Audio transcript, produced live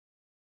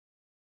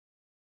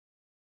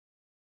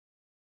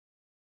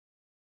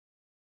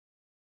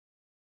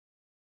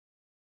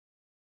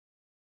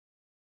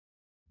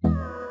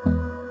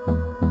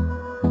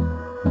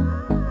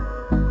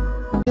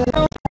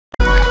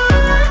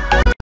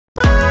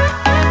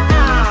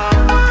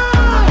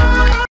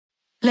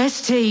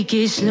Let's take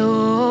it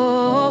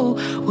slow.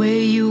 Where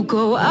you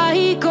go,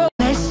 I go.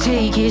 Let's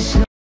take it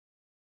slow.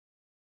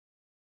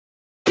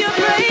 You're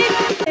ready,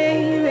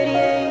 ready,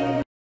 ready.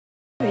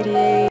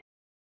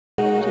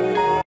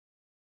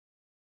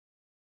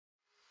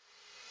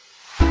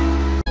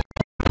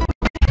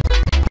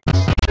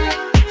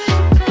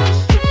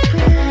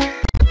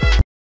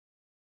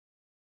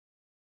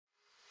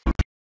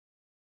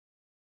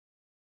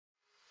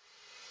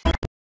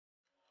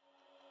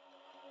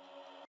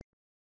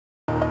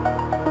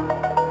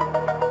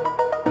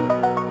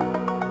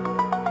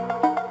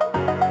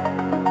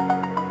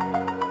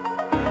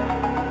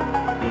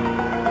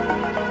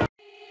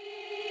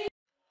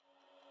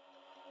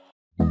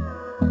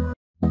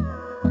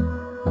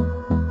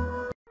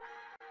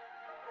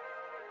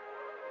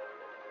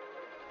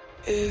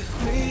 If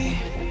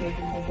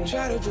we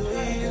try to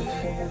believe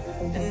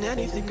in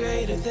anything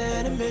greater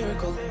than a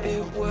miracle,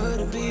 it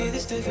wouldn't be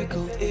this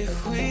difficult.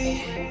 If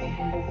we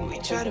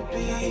try to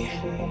be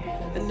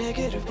a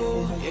negative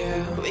bull,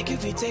 yeah, we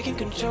could be taking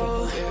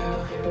control.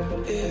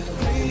 If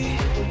we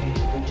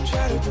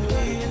try to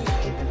believe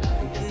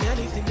in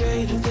anything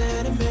greater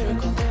than a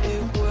miracle,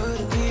 it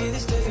wouldn't be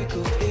this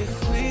difficult.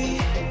 If we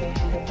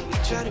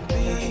try to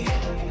be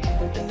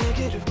a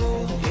negative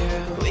bull,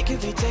 yeah, we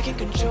could be taking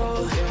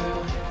control.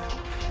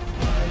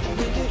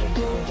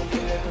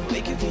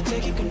 We could be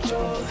taking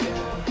control.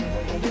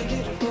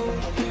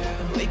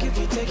 We could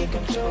be taking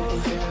control.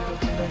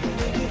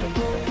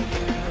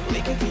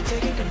 We could be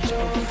taking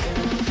control.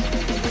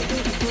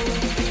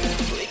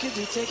 We could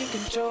be taking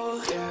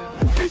control.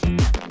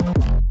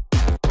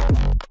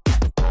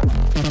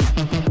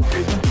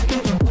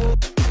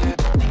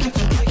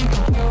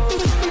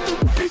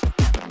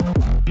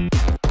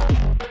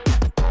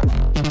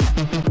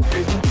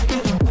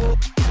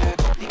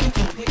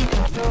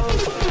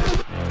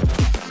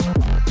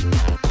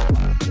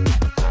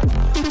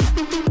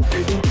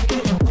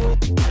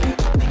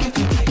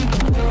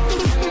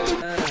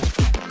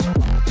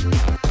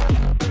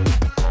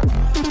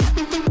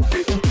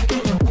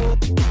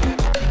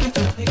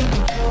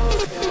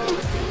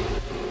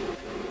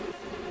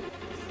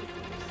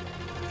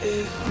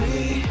 If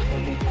we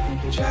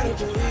try to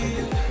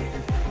believe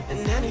in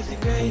anything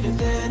greater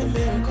than a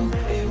miracle,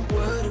 it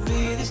wouldn't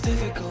be this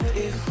difficult.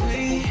 If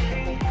we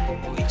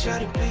try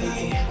to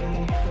be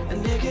a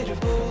negative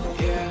bull,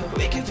 yeah,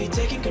 we could be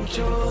taking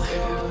control.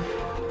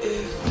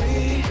 If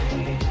we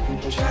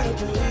try to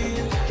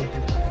believe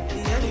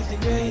in anything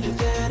greater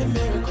than a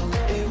miracle,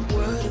 it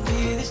wouldn't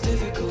be this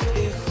difficult.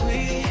 If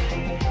we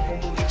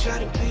try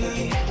to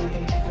be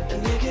a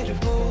negative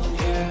bull,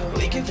 yeah,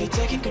 we could be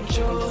taking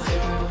control.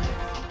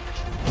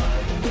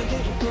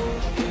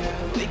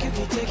 We could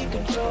be taking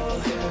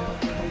control.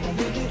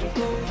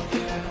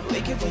 We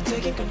could be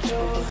taking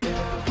control.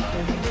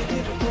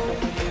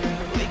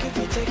 We could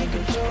be taking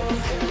control.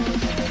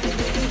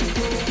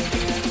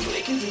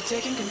 We could be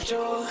taking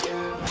control.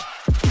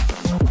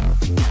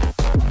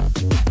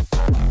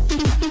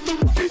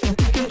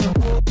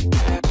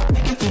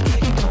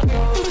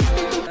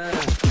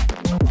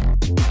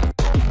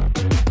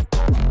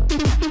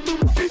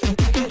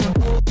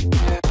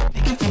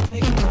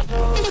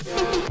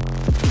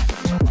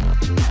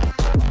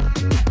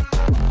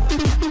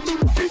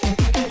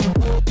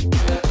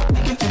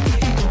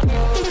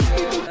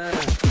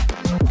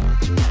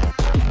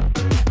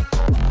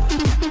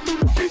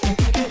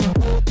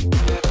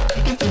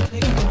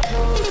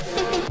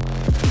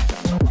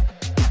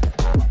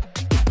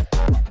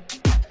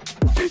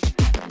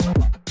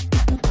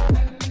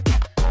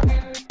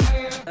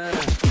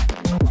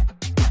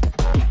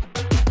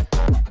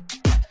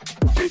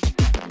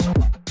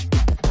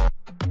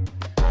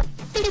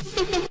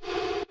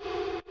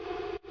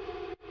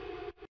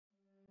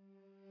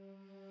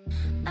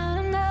 I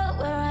don't know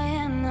where I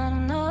am, I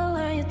don't know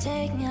where you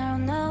take me, I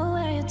don't know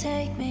where you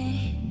take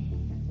me.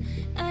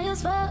 I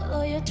just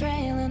follow your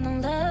trail and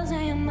I'm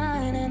losing your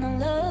mind and I'm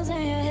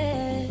losing your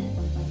head.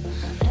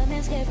 Let me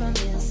escape from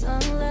this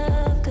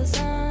unlove, cause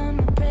I'm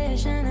a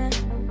prisoner.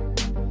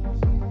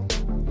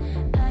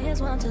 I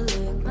just want to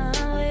look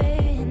my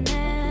way and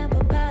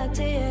never back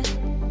to you.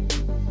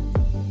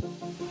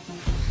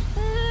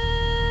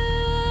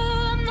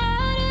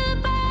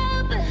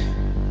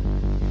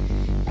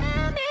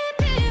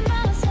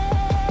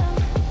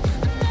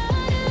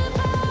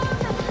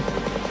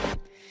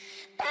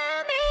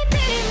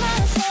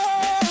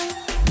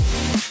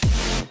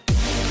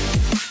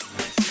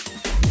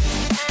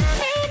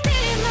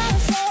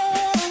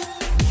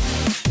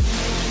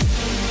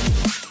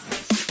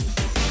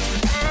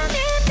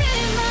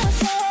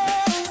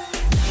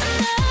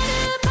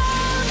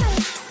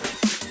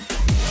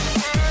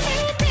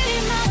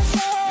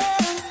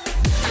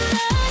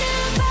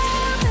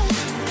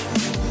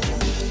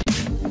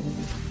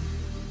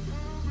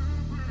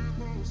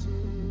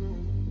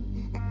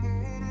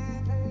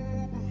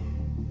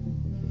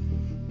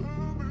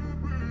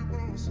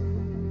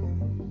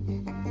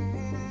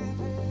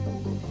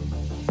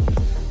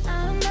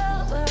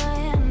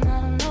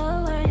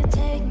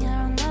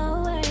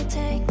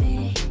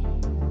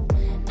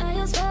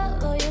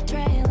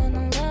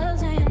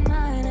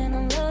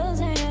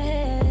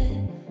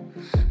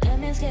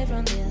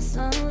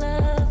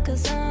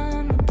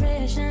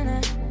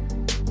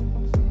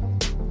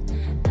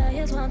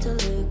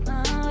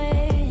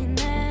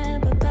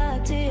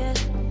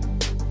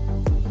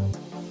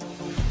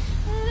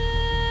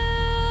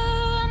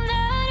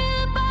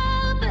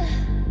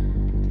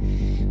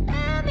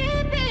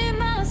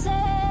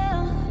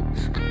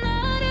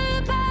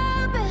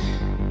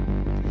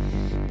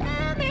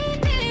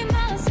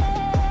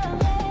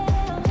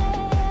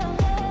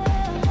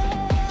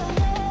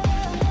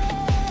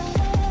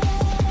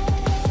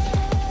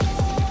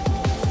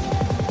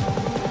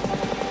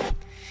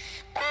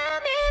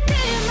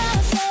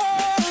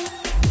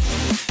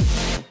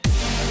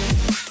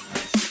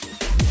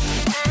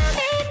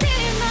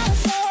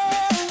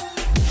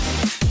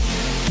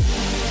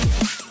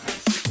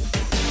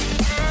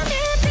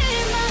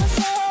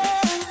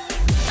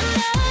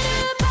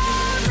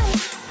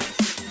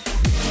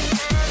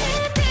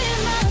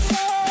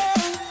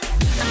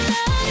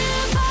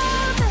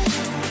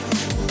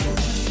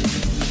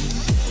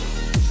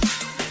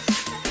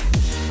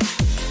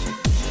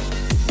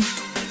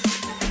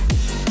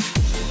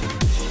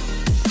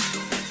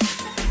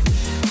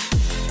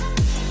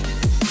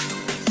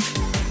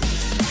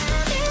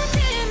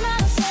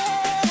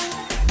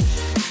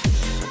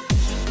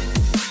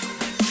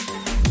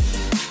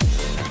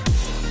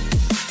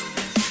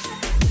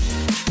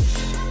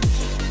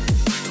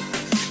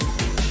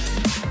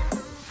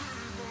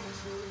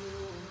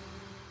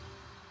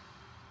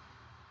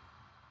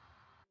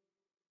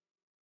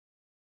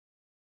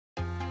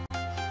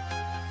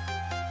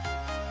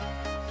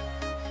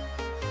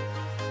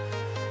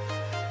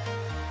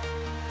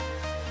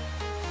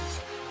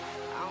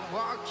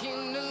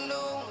 walking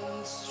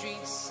alone, the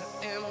streets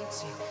are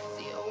empty.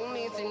 The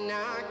only thing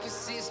I can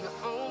see is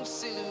my own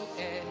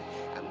silhouette.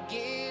 I'm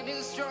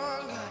getting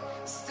stronger,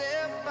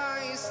 step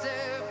by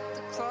step.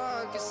 The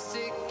clock is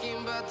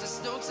ticking, but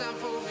there's no time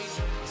for me.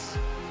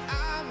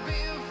 I've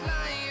been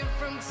flying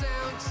from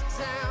town to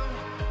town,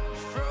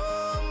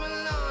 from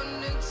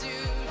London to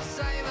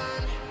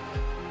Taiwan.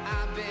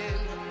 I've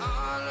been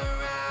all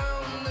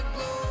around the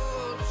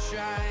globe,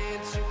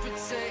 trying to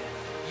protect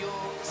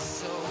your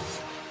soul.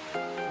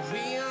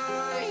 We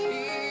are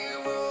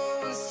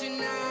heroes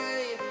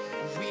tonight.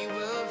 We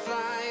will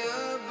fly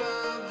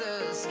above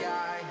the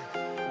sky.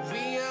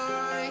 We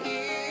are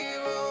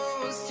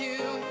heroes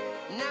tonight.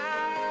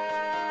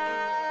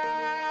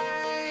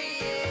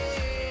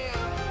 Yeah.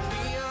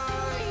 We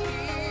are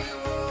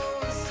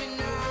heroes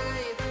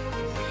tonight.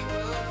 We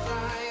will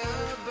fly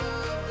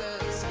above the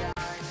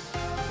sky.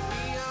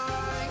 We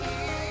are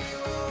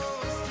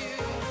heroes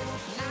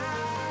tonight.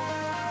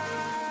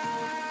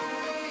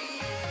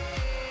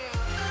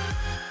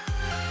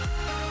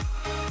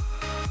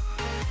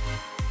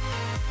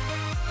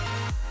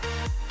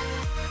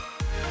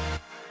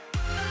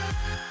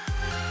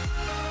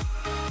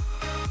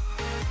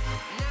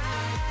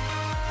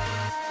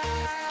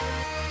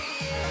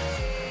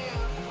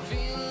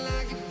 Feeling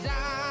like a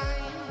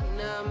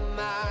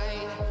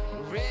dynamite,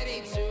 ready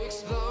to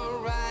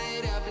explode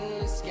right up in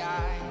the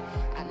sky.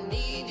 I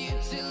need you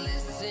to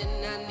listen,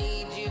 I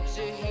need you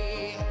to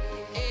hear,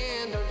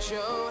 and don't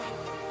show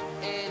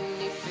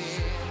any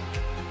fear.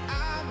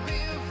 I've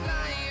been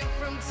flying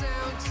from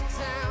town to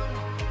town,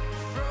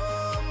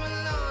 from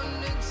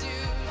London to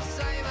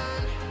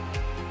Taiwan.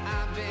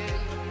 I've been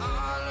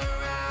all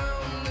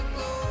around the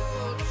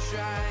globe,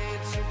 trying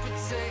to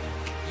protect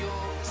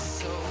your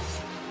soul.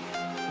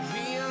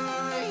 We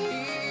are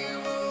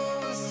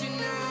heroes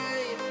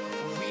tonight.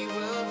 We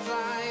will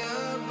fly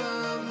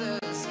above the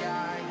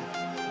sky.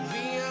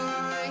 We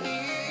are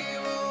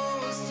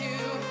heroes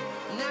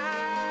tonight.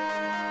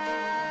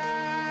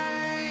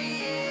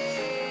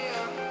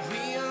 Yeah.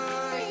 We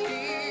are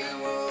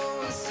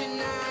heroes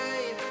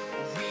tonight.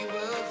 We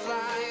will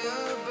fly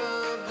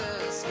above the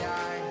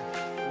sky.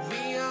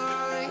 We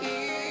are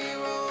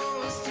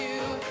heroes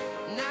tonight.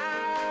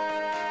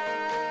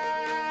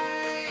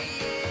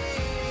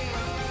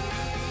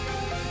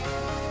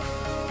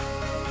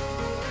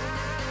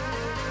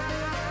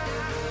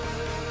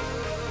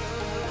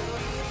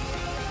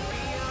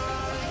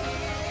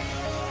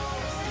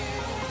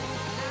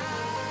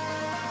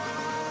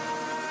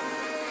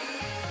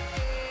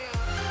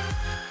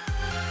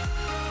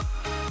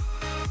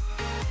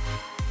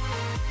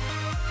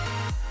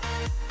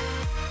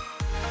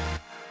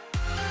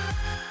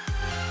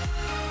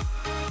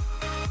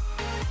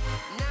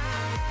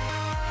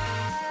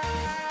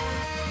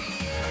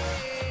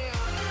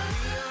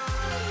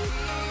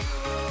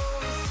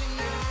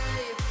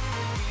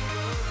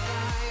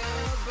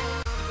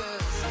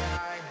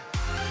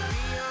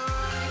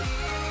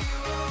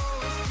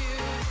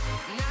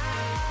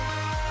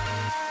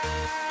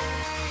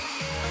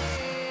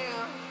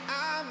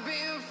 I've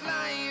been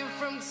flying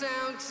from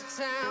town to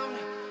town,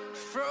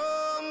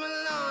 from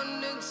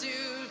London to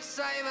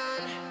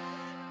Taiwan.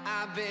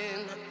 I've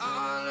been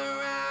all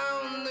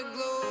around the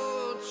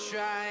globe,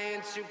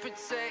 trying to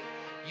protect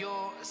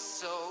your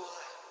soul.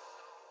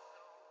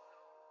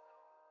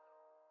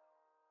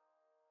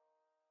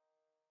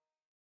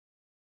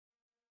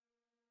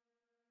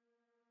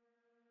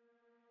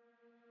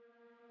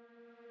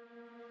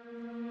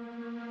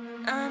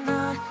 I'm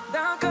not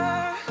the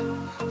girl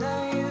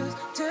that used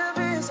to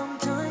be.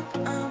 Sometime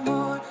I'm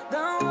more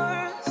than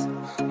words.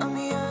 I'm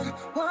beyond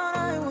what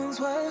I once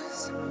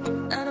was.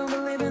 I don't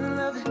believe in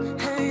love.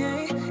 Hey,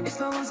 hey.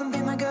 If I want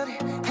something, I got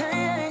it.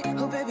 Hey, hey.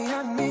 Oh baby,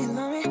 I don't need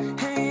love me.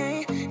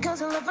 Hey, hey.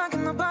 Cause I love I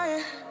cannot buy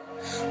it.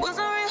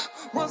 Wasn't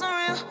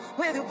real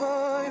with you,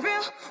 boy.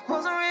 Real,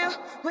 wasn't real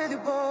with you,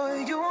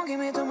 boy. You won't give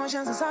me too much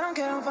chances. I don't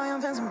care if I am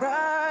fancy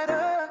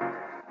brighter.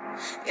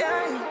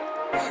 Yeah.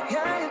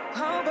 Yeah,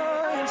 oh boy,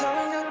 I'm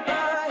telling you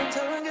goodbye, I'm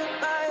telling you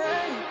goodbye.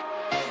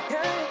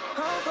 Yeah,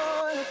 oh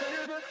boy, I'm telling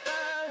you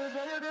goodbye, I'm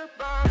telling you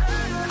goodbye.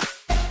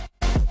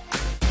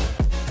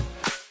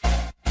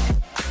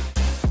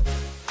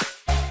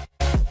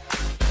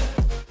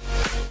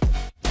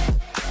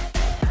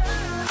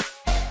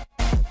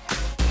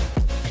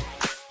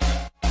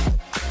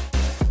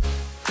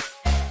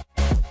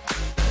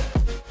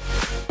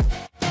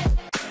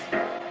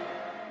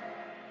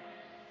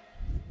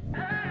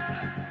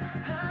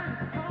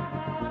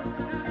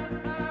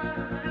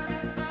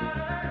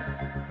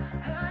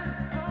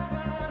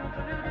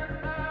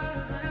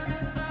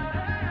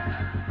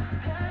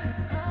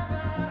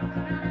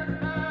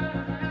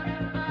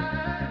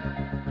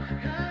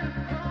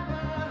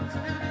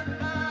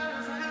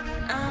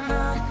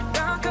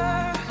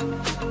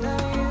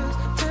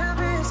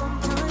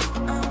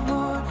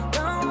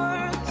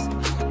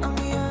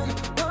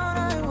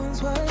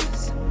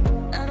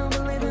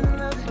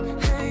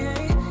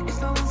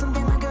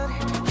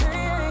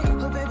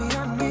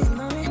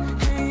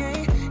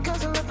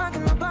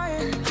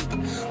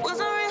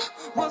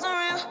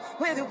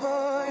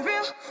 boy.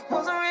 Real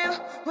wasn't real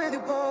with you,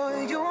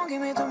 boy. You won't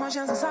give me too much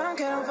chances. I don't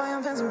care if I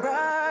am fancy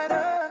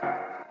brighter.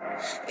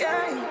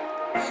 Yeah,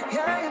 yeah,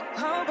 yeah.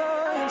 Oh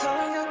boy, I'm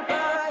telling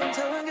goodbye. I'm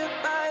telling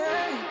goodbye.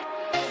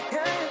 Yeah,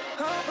 yeah.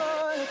 Oh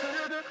boy, I'm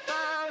telling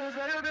goodbye. I'm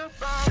telling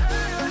goodbye.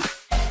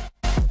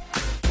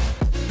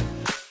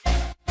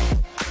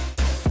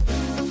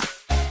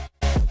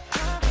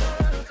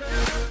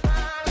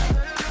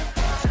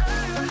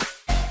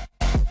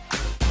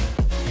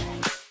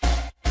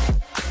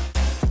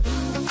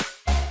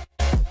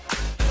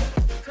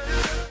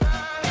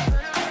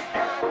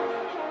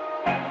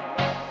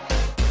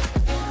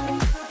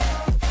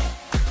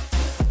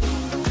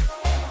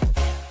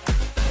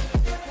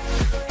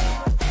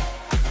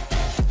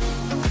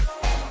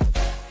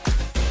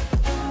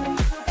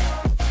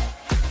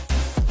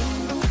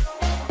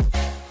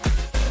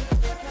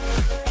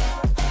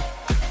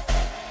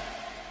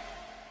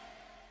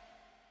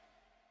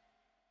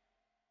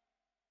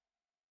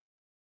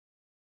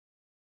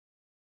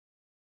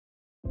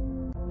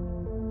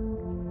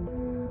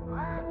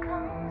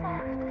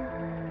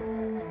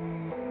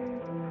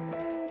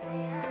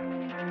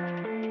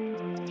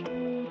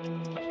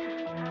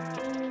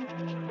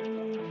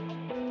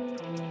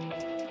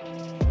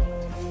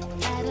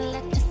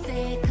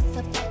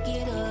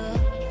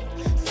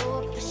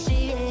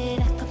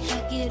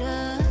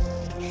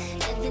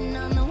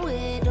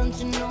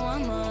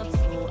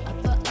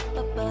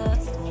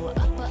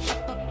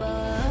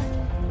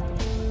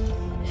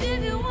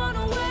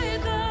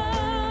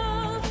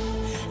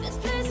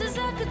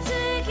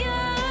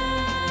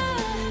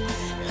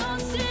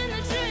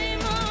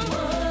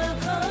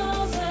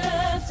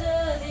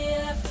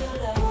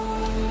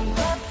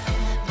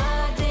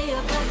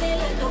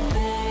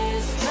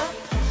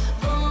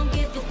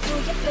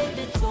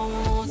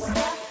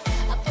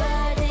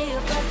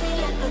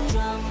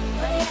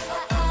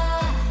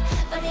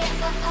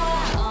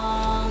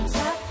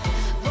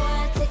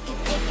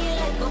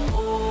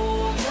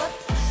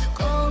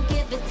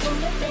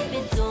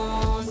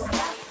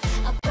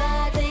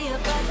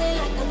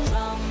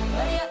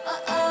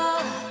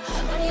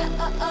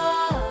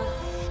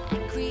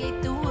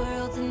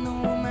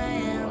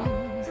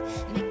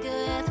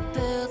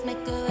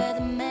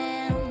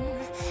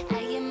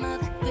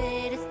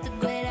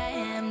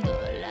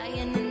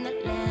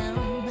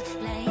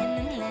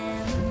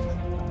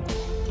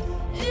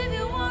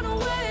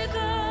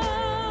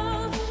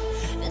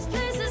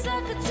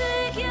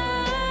 Take you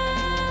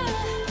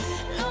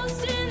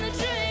lost in the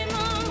dream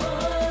of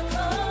what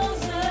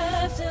comes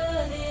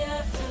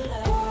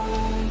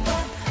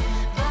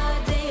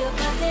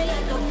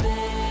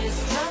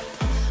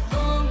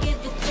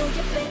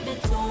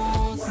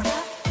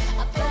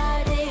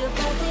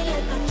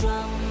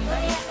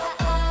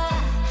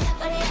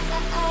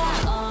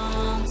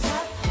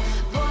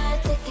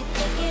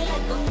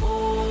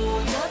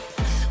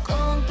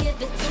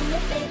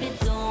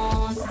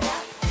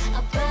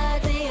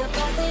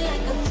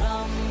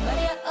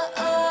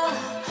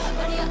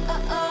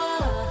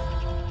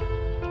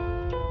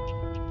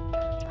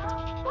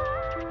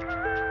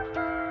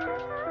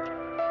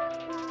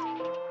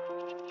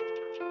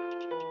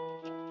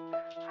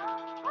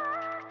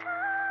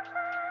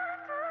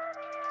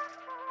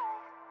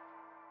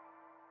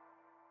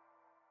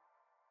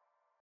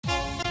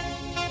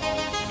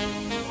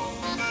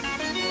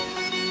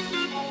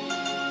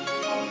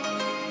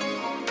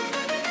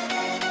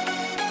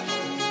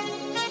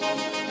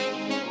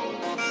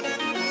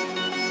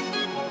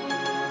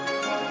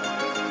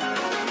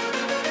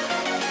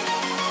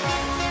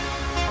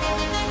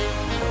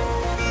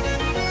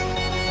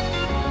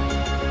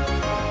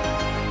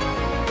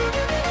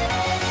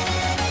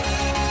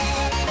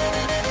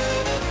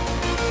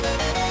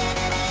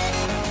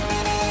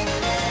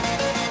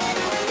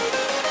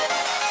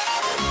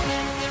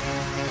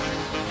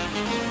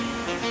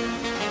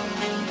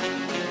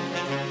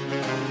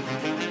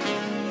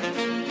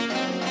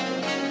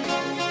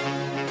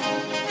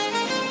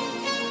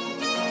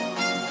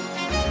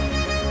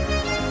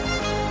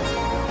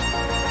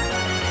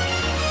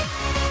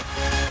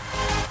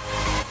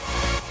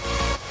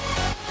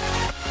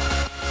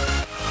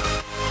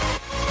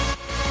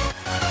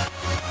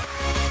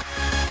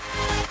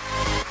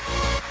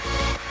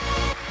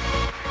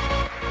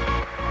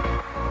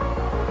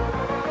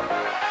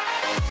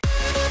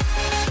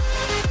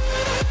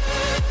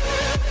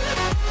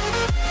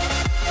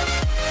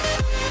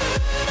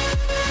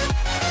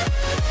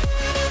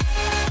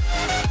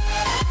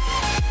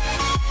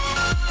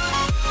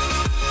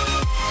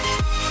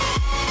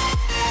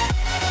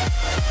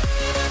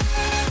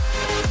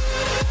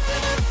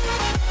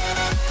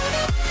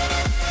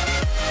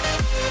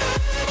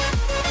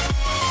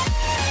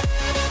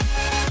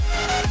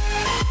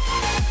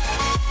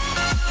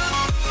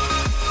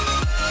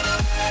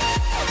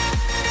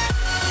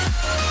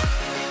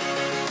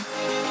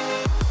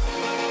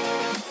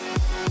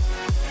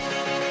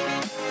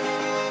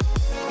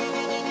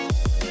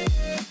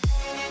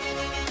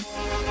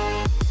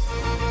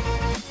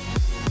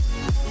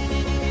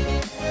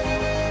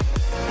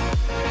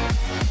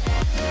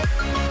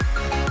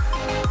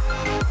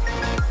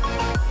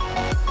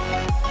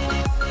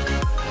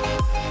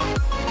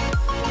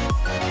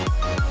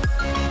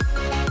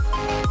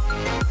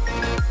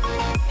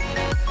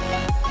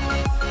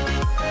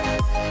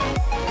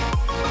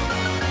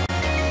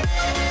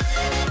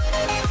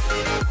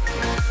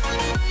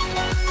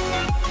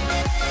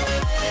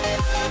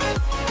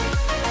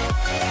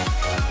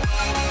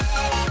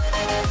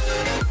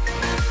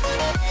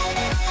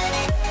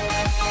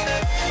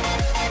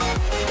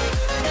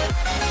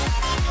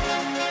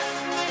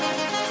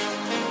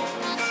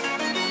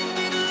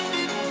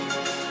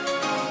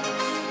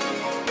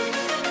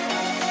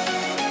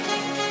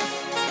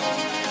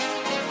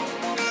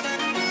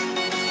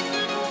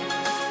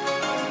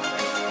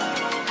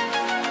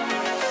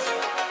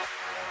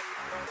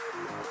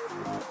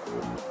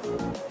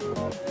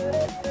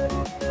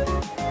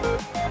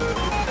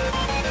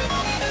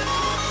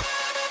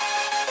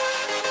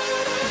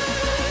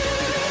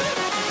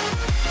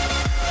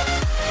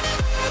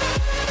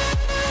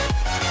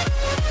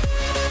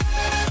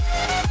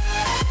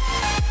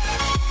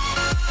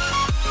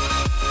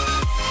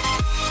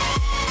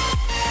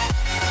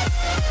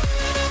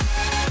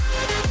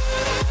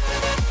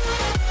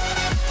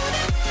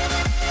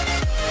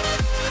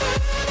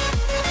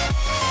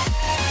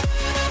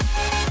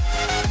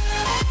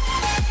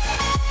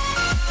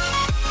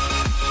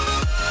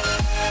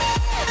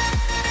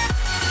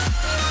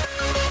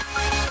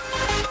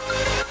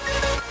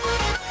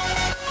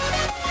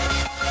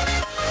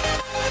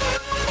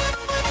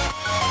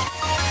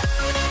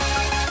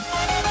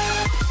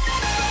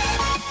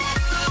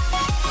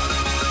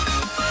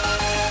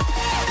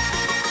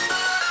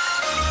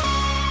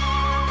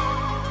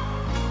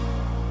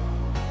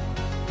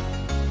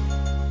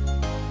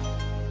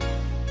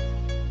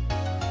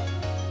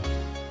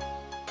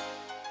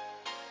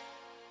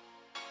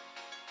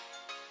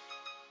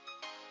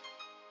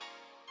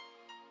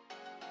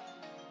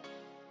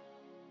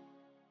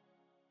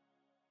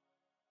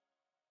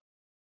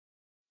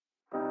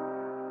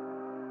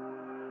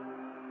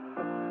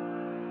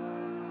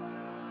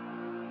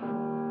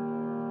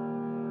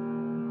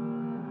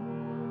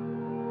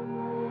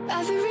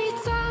Every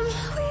time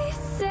we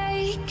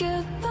say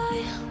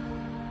goodbye,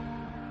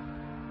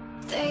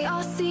 they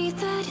all see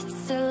that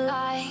it's a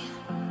lie.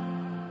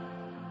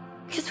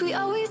 'Cause we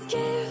always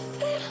give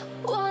it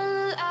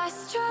one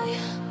last try.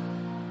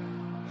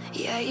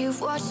 Yeah,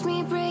 you've watched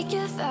me break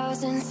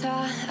 1,000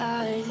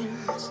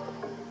 times.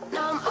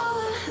 Now I'm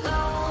all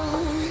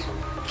alone,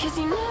 'cause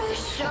you never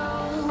show.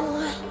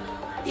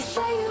 You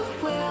say you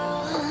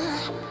will,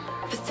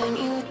 but then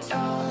you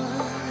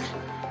don't.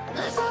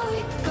 That's how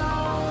it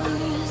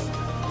goes.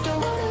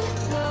 Don't wanna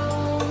know.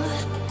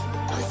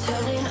 I'm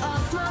turning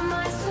off my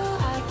mind so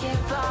I get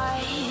by.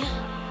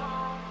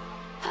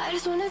 I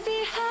just wanna be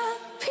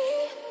happy,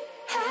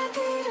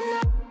 happy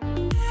tonight.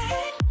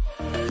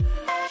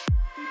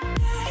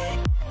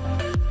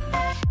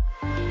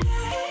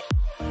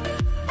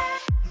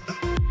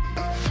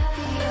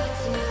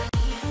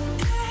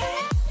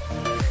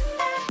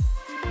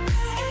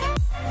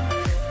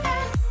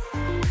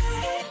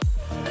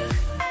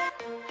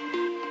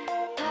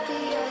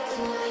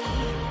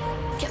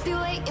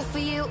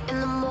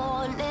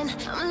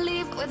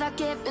 Without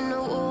giving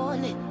a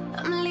warning,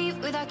 I'ma leave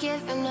without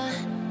giving a.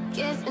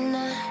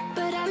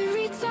 But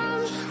every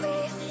time we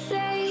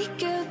say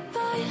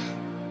goodbye,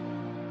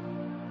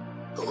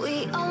 we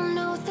all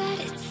know that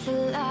it's a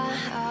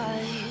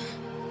lie.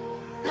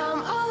 Now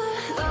I'm all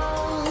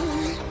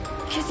alone,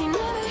 'cause you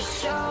never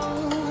show.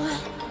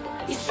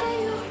 You say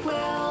you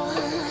will,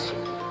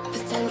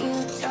 but then you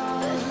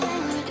don't.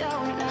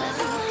 That's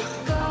how it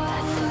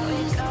goes.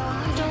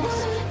 Don't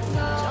wanna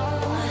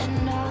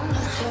know.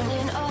 I'm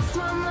turning off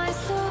my mind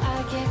so I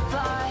get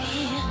by.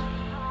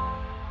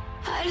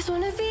 I just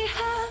wanna be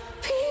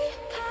happy,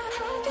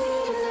 happy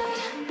tonight.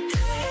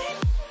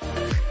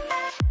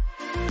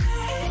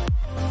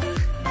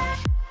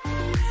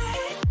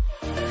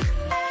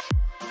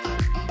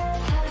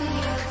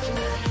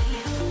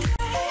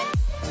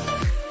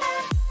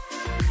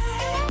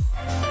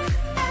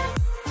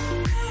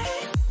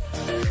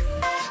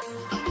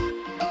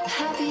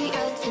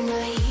 Happier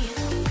tonight.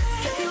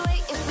 Kept you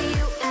waiting for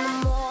you in the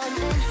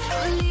morning.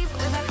 I'ma leave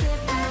without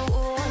giving a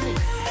warning.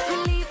 I'ma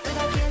leave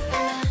without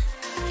giving a.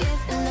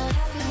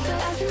 But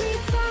every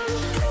time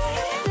we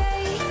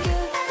say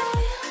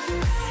goodbye,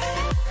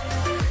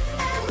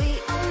 we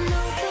all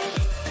know that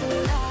it's a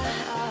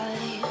lie.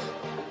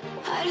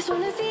 I just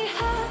wanna be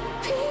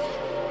happy.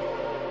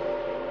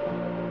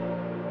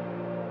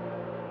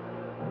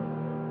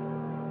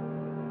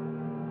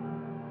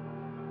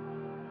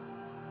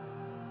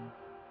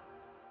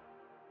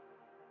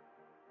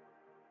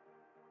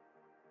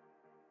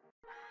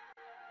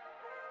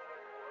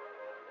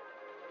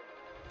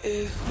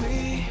 If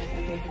we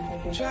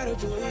try to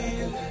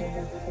believe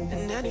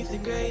in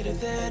anything greater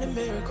than a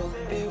miracle,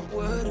 it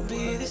wouldn't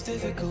be this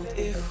difficult.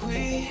 If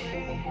we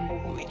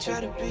try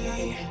to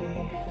be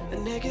a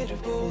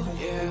negative bull,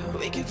 yeah,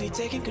 we could be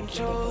taking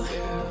control,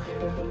 yeah.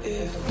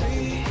 If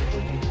we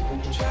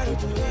try to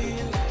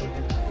believe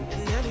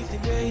in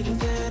anything greater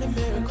than a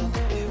miracle,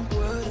 it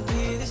wouldn't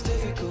be this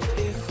difficult.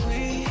 If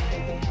we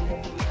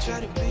try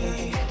to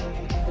be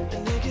a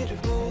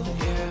negative bull,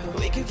 yeah,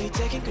 we could be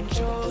taking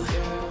control,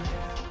 yeah.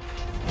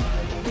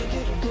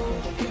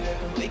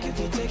 We could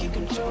be taking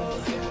control.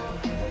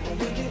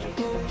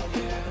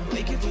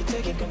 We could be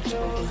taking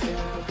control.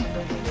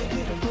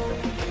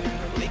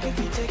 We could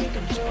be taking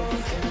control.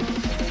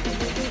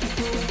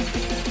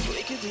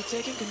 We could be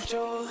taking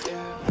control.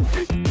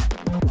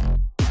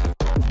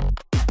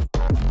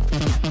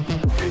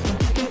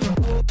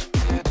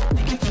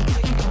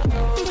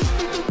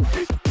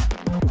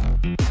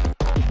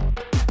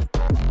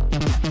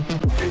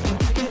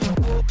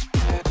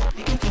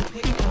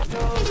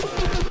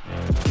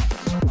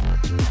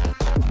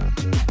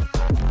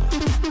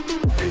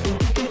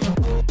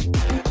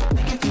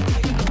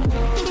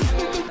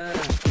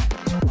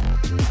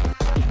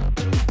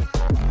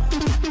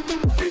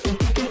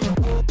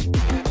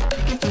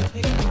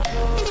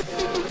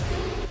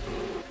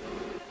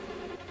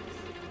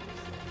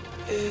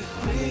 If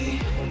we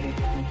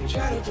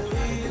try to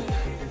believe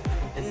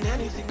in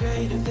anything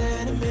greater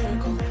than a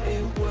miracle,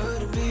 it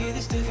wouldn't be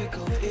this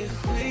difficult. If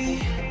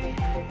we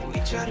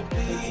try to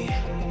be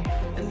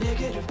a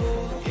negative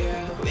bull,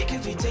 yeah, we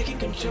could be taking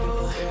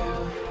control, yeah.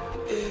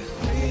 If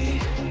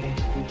we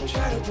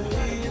try to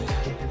believe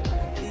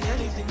in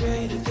anything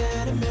greater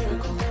than a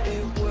miracle,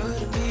 it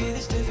wouldn't be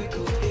this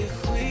difficult. If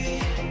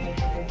we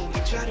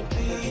try to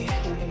be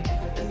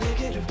a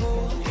negative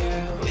bull,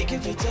 yeah, we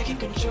could be taking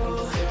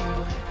control,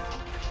 yeah.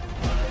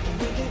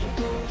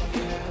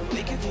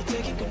 We could be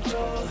taking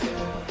control.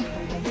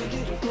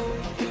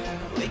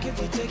 We could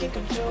be taking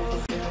control.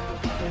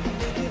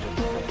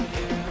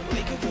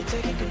 We could be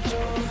taking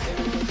control.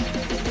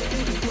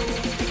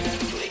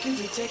 We could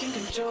be taking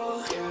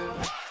control.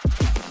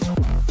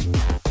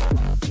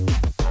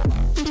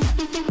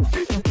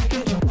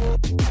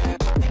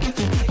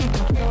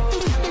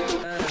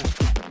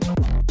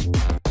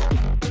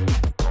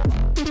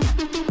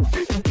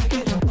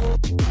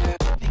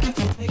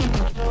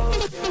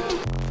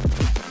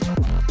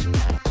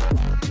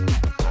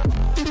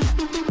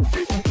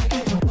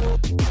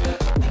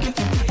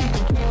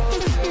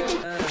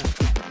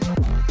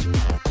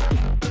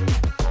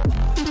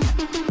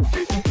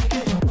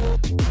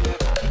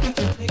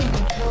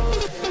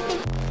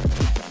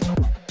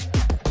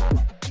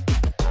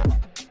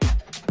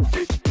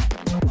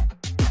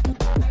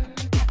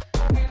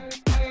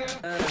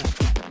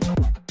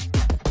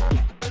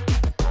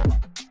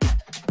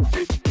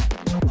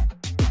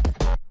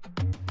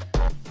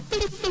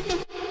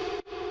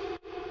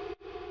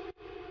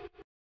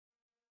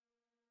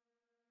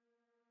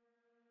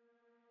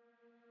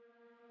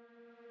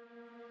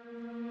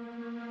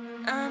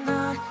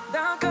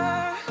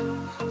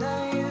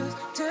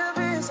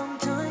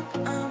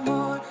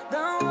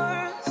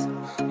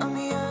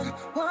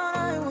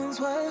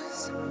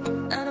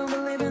 worse. I don't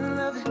believe in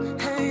love.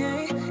 Hey,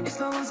 hey,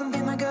 if I want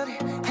something, I got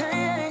it.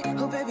 Hey, hey,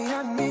 oh baby,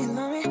 I don't need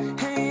love me.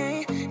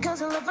 Hey, hey,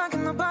 cause I love I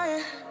cannot buy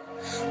it.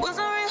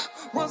 Wasn't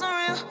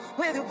real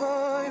with you,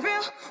 boy.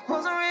 Real,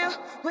 wasn't real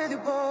with you,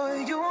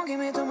 boy. You won't give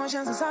me too much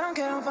chances. I don't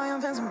care, I'm fine,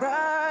 I'm fancy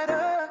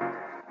brighter.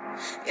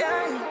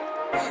 Yeah,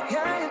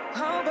 yeah,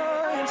 oh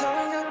boy, I'm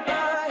telling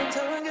goodbye, I'm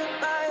telling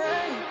goodbye.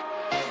 Yeah,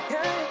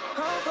 yeah,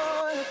 oh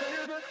boy, I'm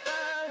telling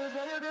goodbye, I'm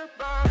telling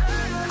goodbye.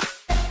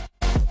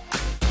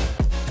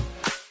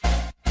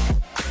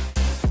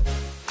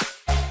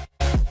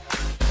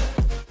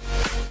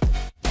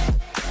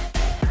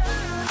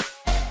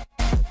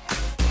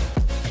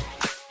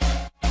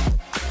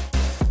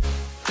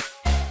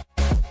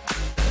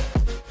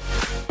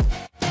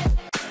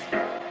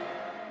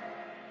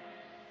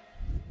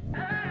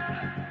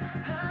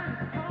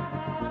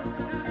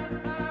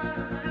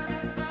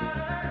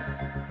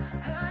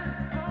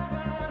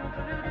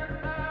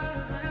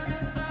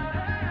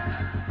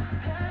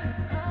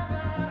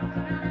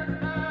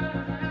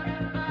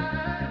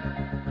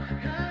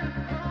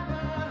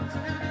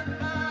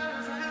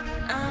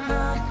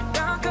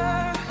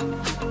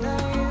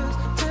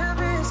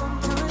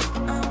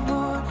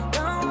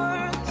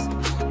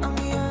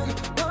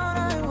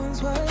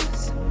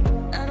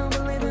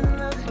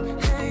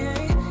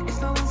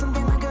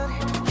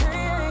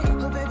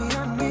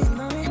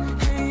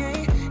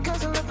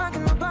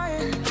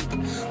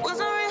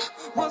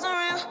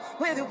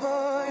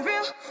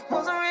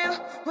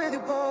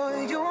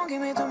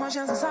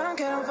 Chances, I don't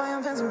care, I'm fine,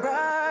 I'm fancy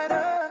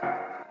brighter.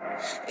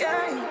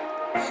 Yeah,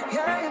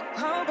 yeah,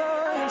 oh boy,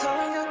 I'm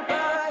telling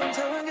goodbye, I'm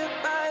telling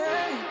goodbye.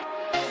 Yeah,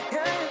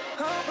 yeah,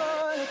 oh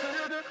boy, I'm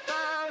telling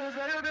goodbye, I'm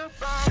telling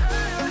goodbye.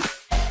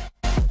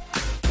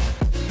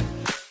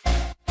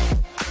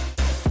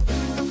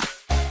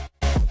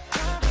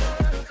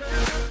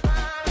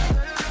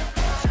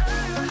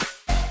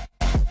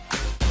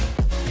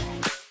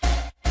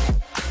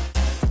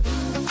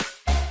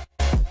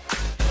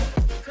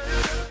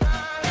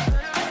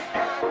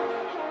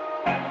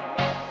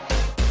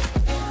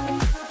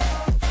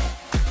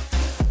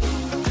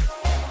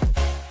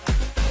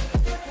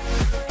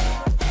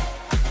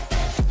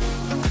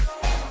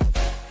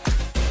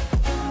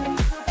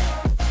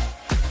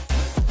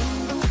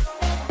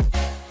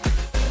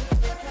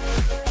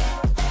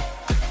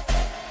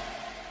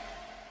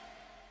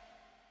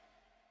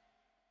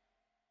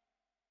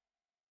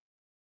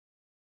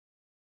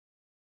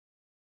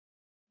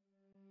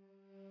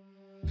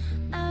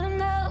 I don't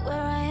know where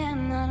I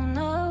am, I don't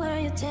know where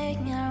you take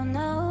me, I don't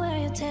know where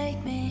you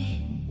take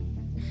me.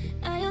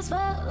 I just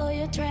follow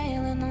your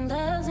trail and I'm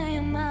losing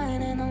your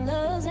mind and I'm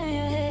losing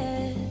your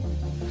head.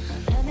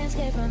 Let me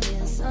escape from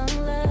this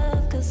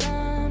love, cause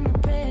I'm a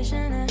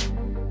prisoner.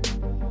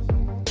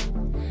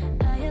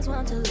 I just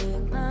want to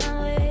look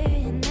my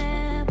way and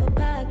never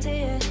back to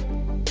you.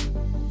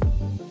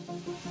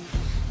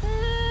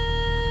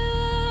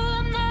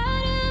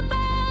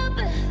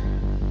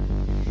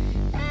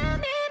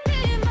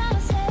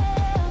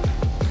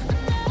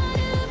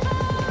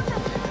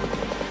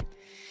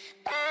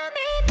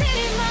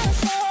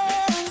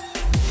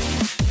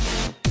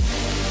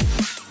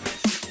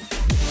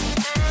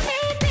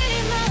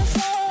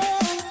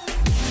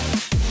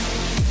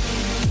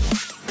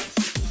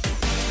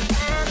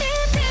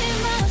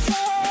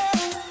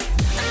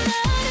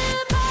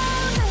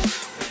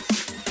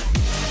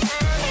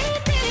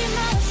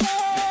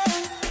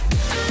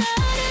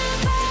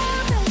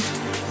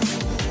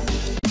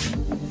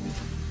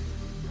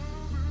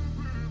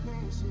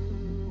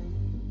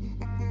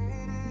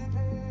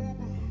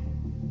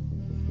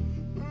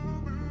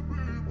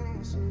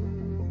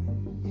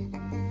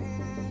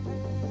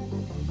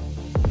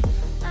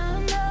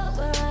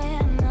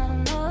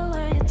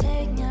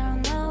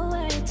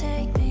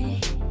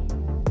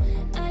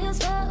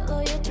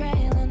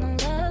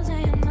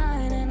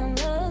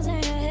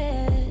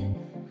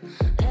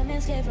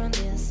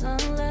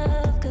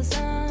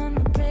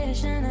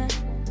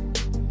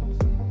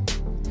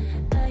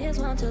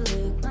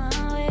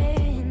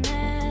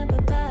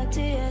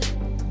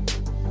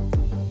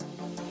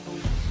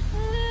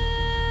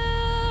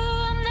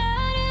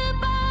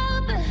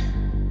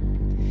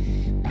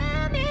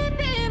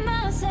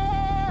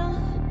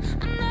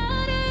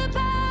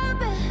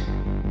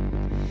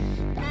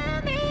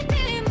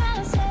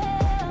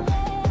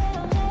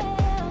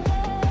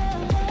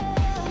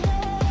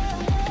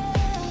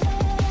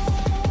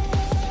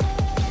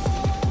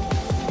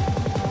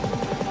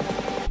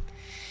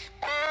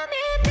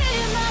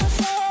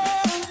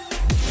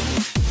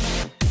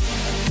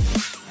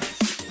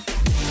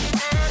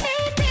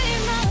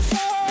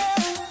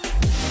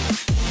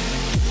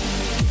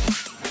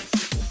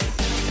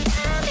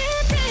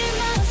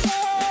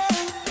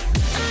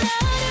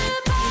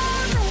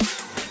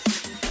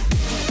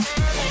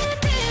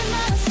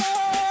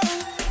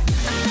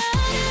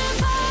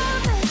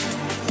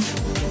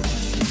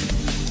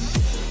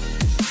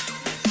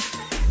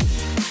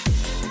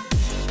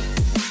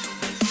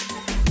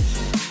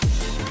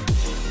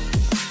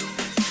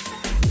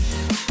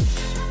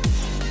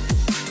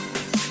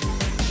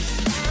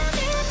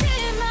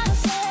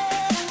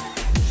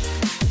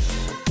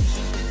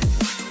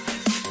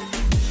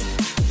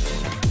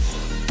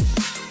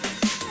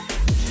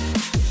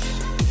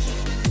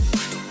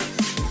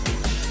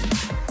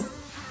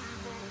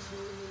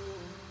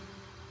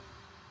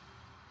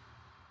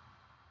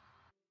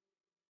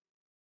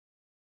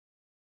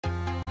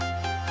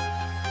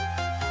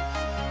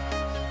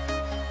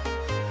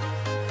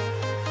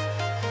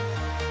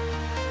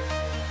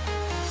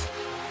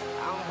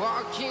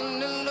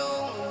 walking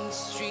alone, the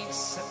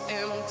streets are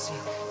empty.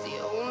 The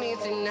only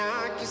thing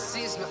I can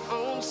see is my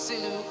own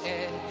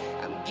silhouette.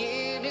 I'm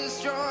getting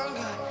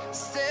stronger,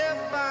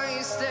 step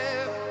by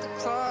step. The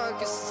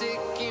clock is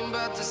ticking,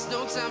 but there's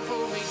no time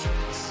for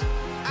regrets.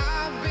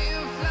 I've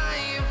been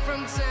flying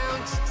from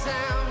town to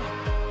town,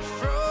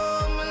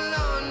 from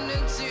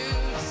London to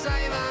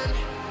Taiwan.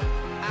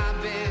 I've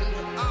been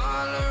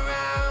all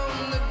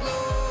around the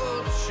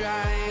globe,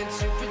 trying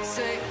to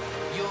protect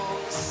your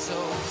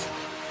soul.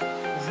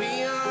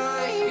 We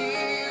are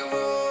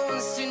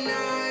heroes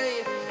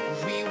tonight.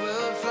 We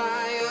will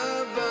fly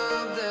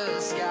above the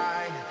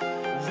sky.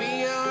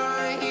 We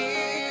are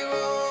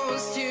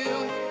heroes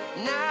tonight.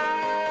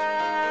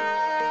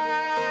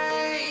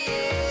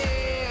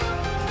 Yeah.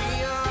 We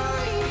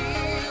are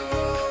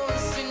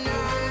heroes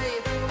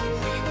tonight.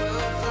 We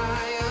will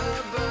fly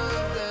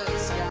above the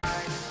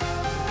sky.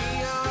 We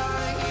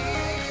are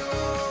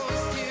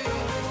heroes tonight.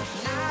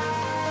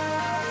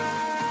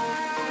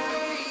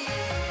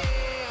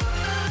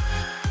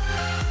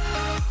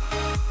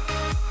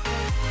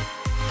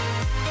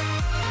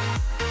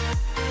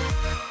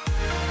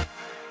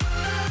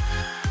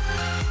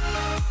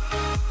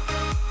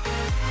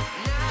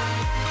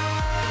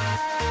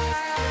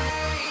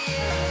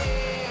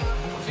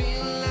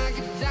 Feel like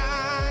a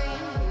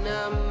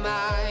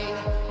dynamite,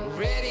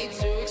 ready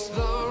to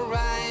explode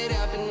right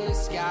up in the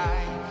sky.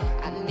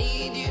 I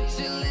need you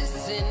to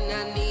listen,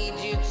 I need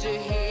you to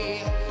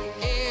hear,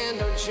 and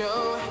don't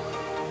show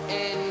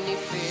any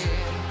fear.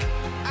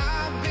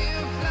 I've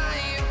been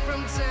flying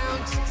from town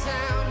to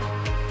town,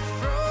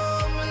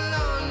 from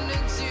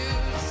London to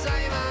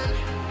Taiwan.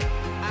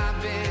 I've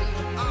been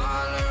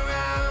all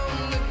around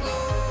the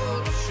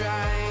globe,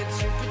 trying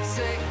to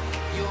protect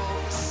your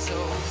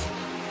soul.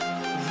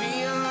 We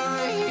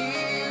are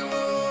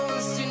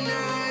heroes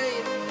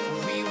tonight.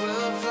 We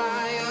will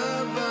fly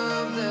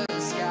above the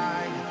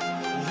sky.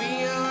 We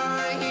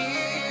are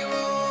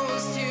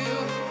heroes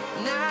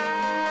tonight.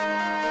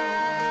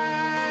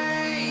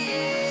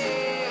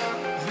 Yeah.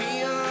 We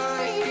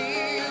are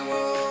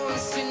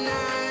heroes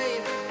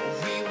tonight.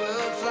 We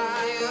will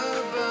fly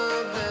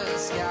above the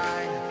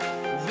sky.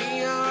 We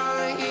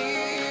are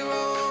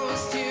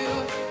heroes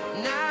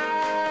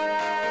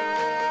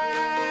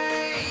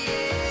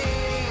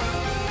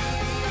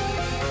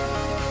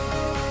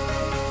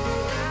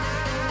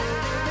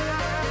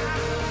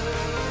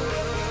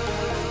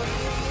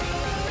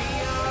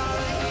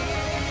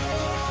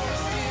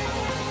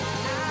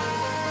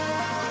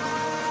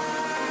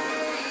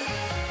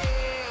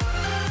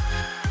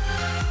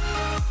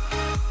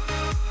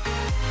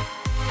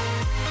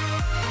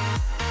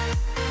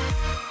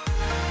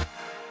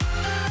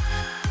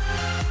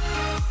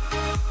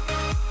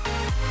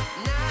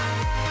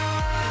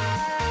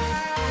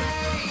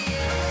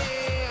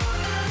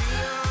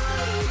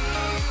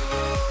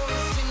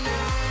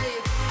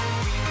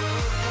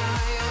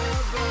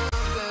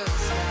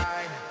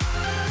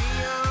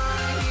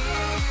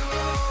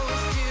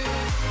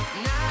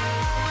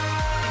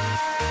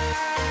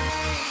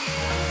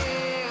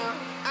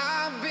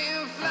I've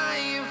been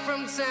flying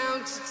from town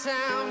to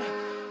town,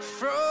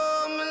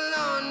 from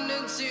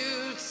London to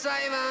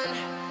Taiwan.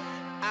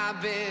 I've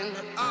been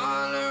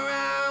all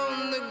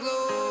around the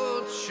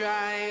globe,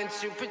 trying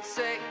to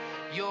protect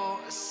your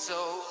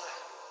soul.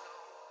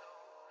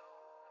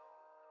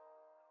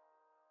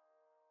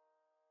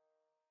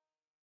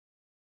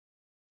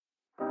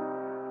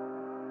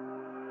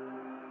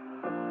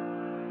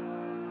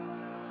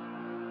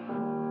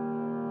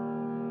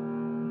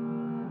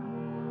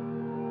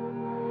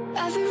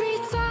 Every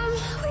time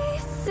we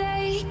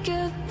say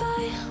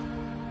goodbye,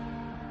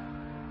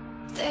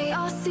 they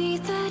all see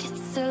that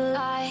it's a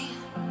lie.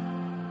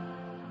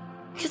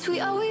 'Cause we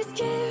always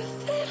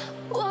give it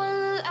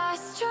one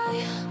last try.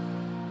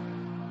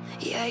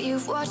 Yeah,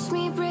 you've watched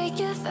me break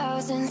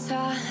 1,000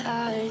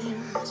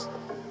 times.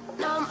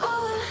 Now I'm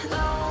all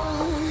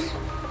alone,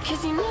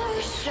 'cause you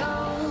never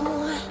show.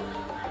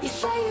 You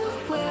say you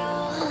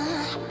will,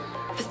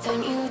 but then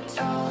you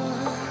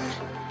don't.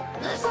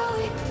 That's how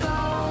it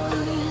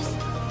goes.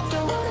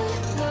 Don't wanna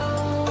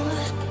know.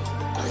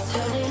 I'm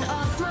turning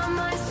off my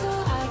mind so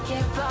I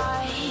get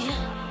by.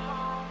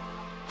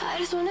 I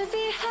just wanna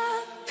be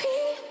happy,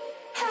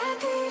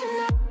 happy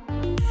tonight.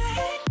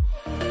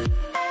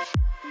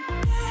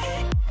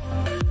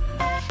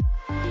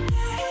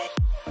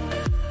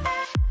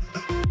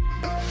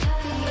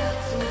 Happier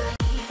tonight.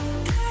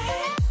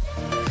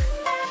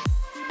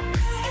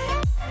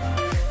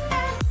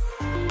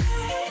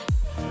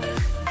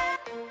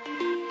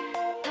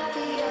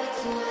 Happier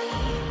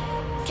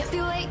tonight. Kept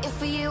you waiting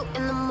for you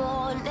in the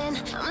morning.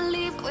 I'ma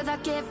leave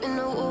without giving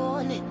a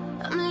warning.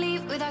 I'ma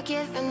leave without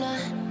giving a.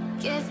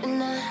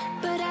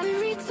 But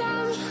every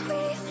time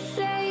we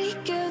say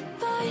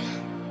goodbye,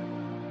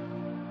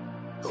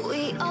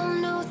 we all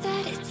know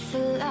that it's a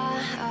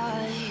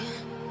lie.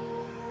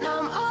 Now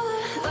I'm all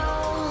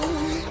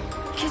alone,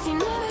 'cause you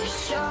never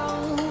show.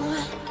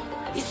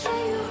 You say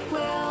you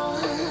will,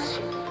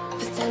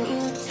 but then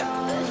you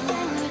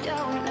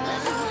don't.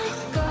 That's how it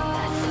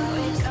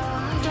goes.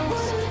 Don't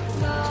wanna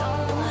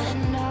know.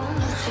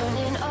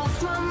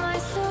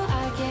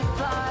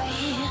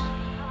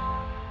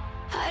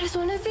 just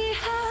wanna be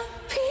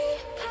happy,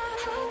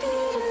 happy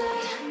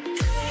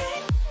tonight.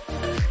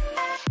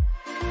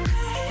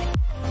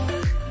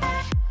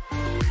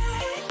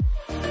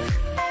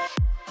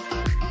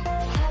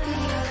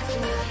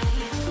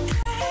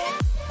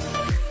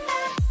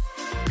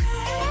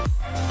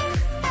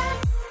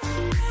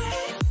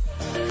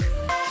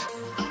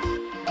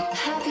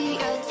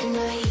 Happier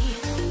tonight.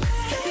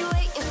 I'll be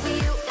waiting for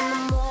you in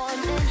the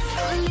morning.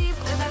 I'ma leave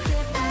without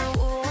giving a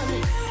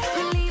warning.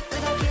 I'ma leave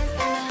without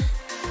giving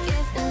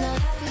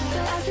a.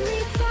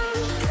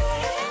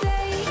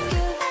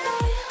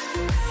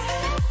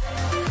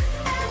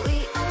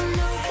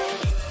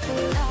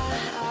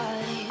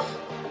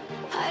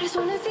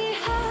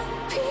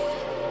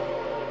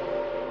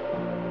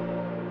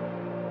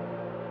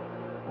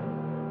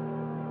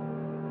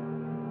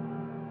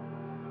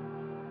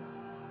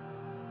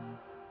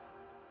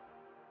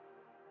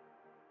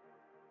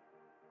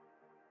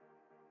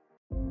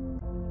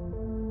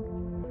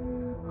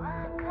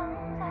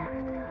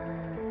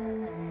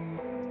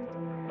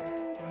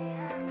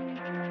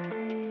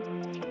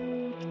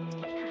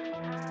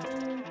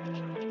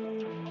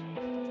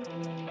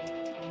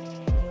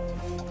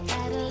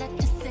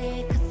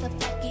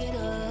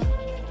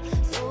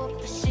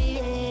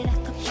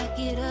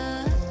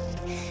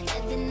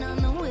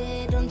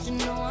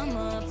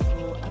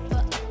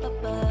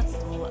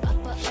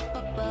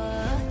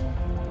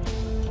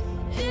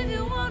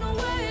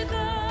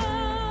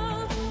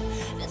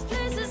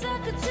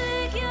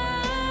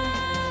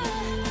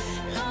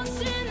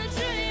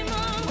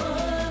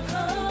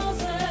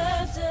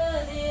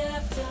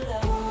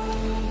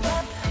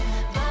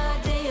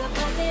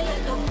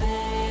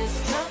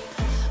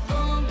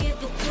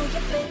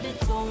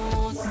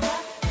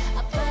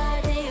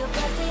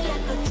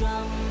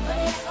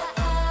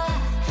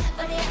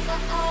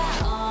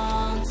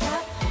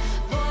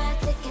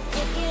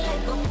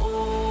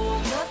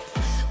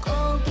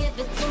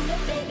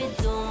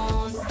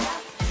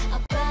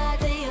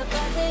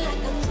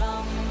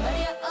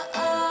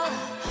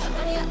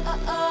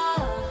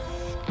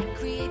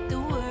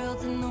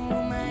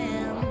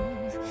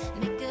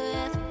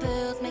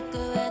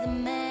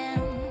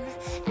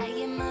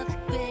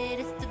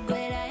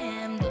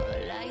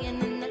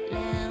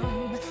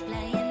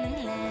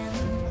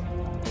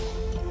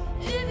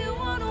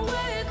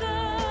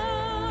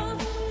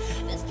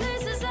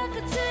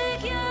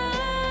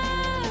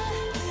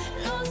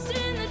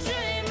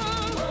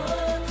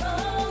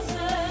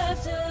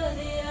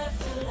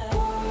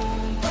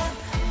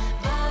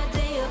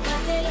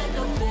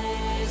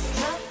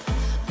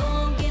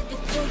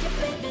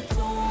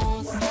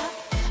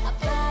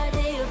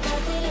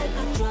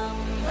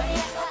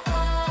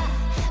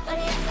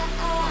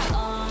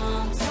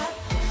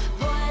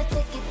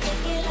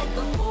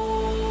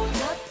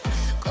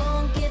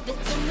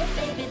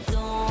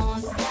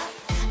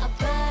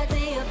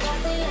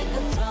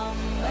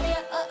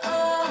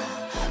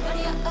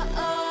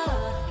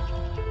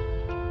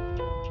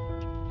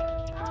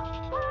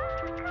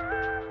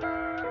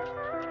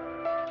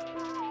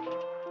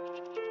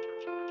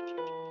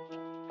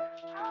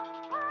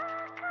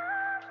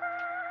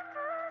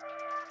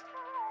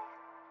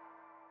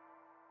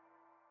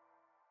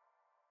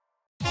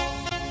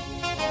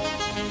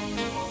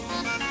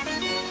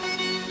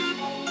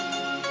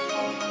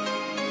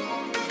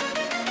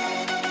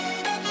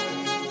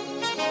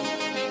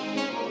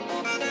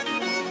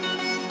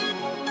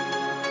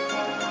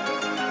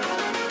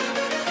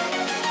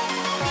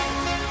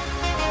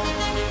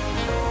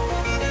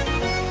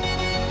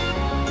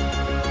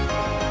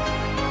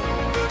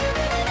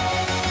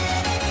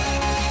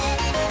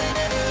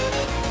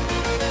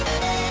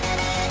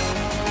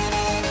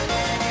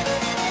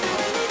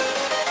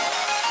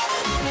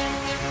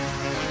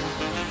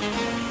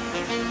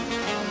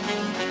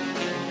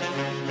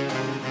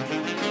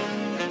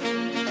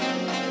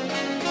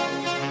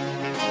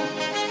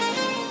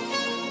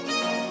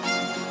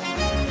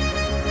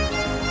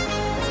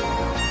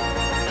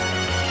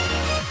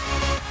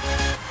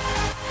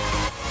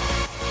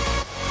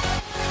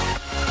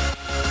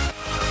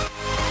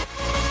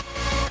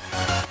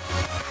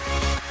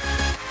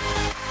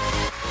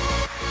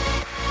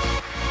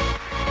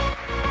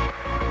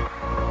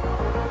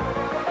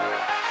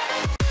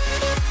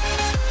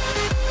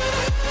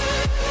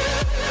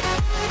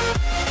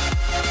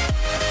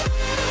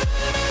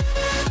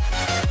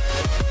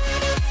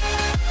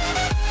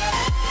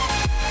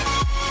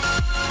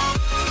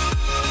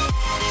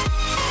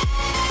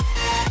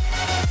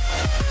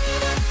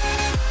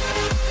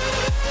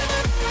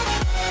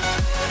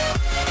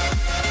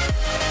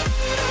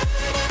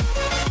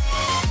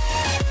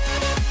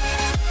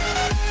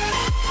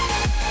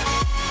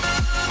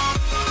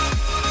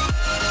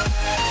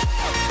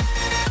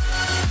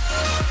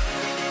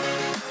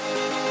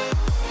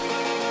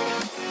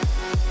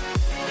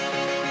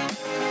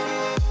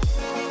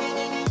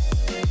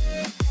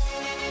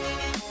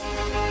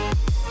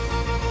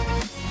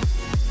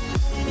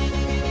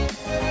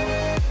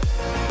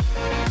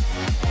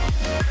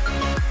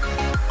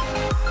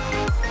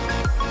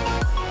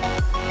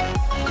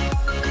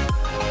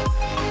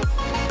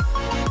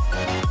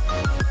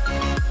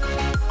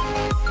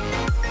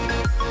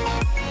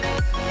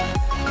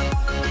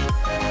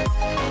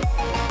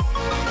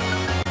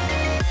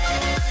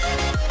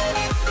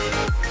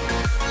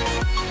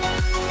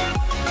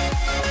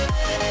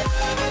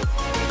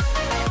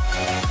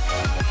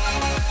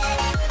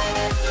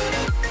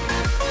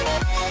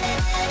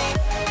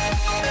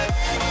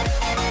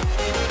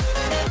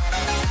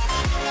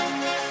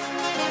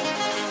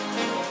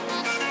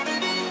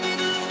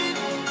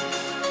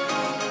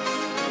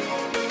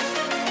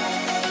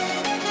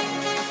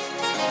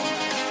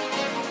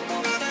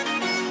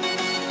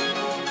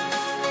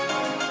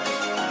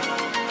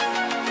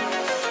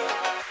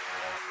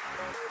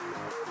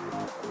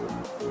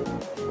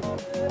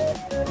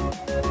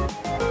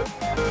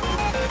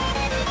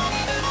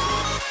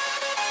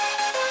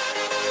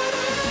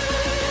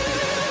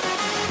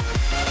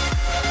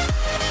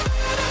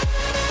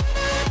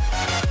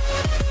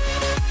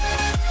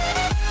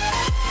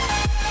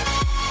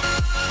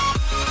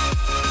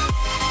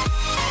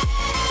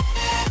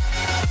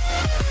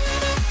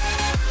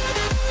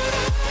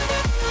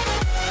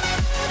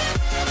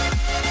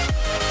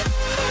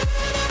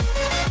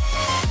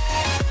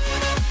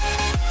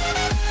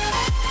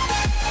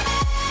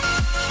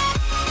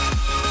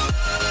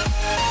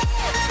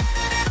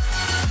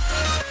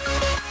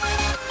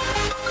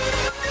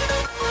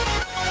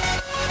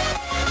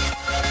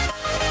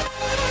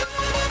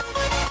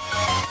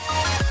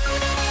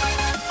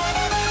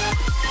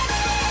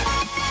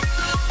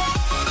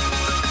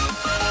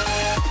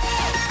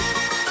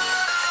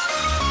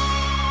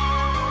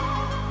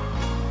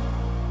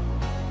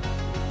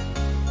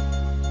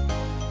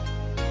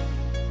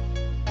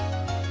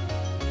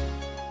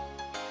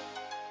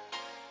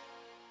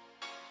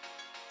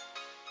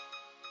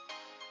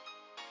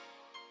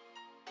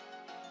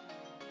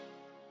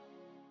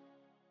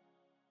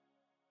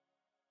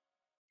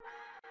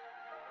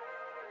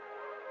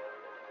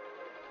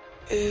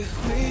 If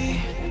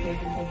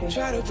we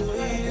try to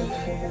believe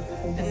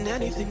in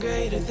anything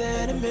greater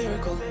than a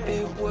miracle,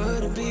 it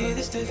wouldn't be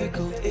this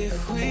difficult.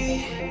 If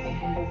we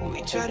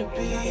try to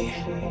be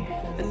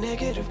a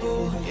negative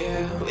bull,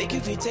 yeah, we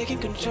could be taking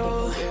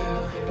control,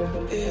 yeah.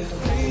 If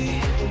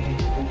we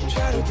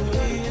try to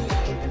believe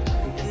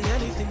in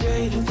anything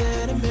greater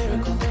than a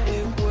miracle,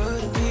 it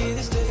wouldn't be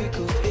this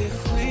difficult.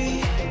 If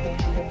we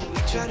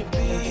try to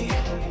be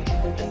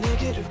a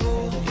negative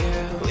bull,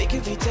 yeah, we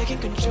could be taking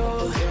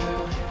control,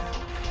 yeah.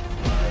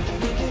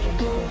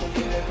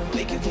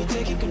 We could be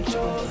taking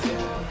control.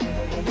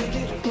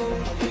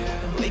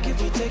 We could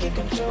be taking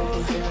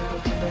control.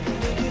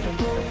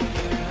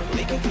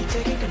 We could be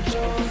taking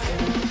control.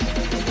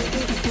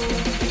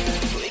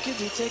 We could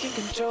be taking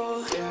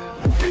control.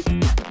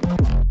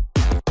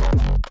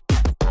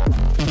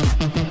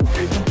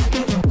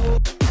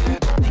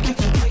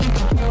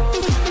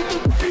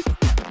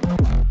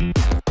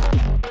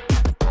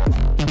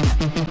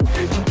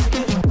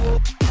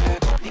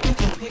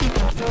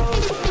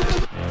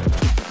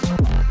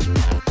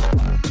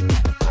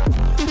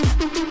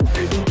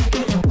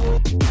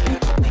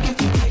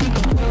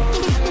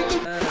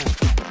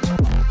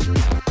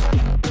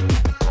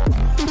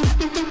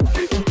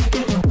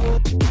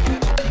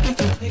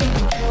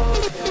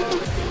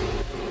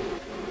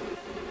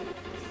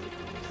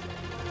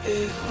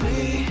 If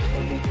we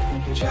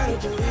try to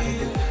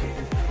believe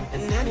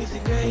in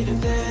anything greater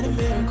than a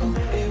miracle,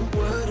 it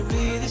wouldn't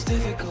be this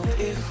difficult.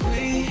 If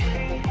we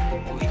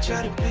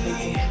try to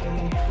be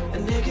a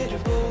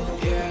negative bull,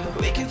 yeah,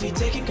 we could be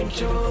taking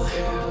control,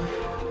 yeah.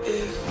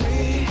 If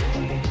we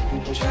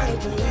try to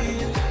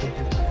believe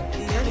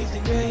in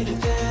anything greater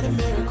than a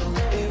miracle,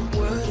 it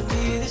wouldn't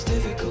be this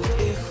difficult.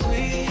 If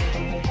we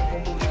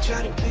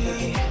try to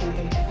be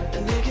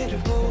a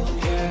negative bull,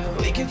 yeah,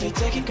 we could be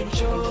taking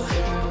control,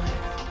 yeah.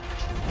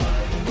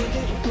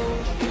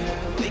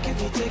 We could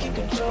be taking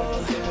control.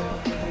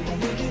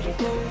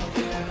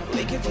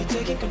 We could be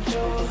taking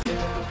control.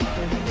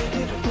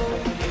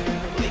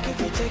 We could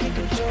be taking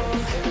control.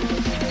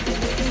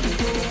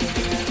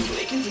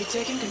 We could be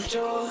taking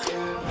control.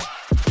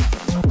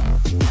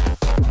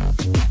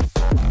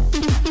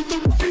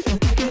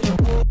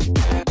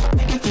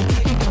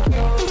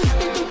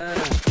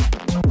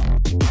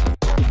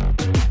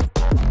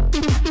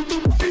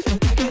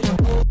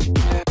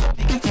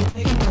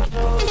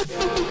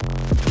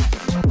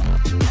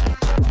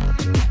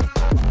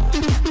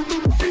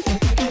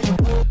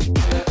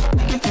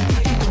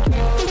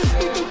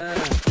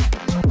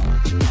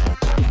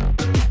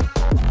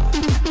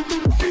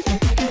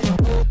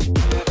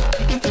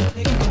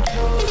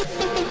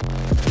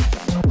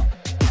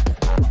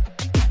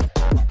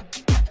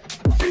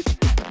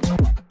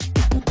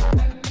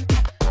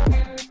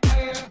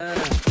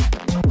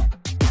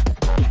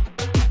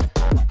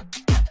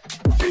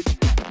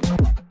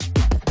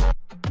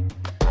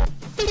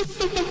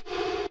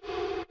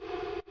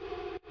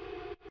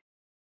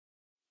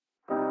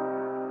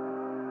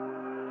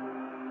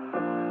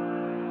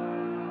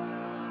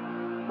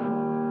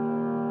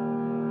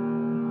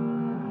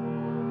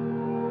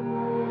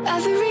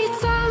 Every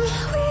time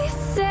we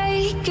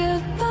say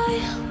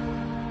goodbye,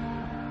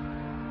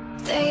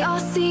 they all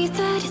see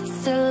that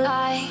it's a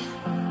lie.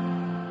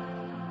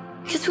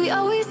 'Cause we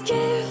always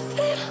give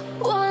it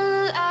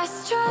one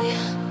last try.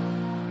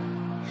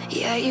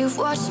 Yeah, you've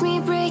watched me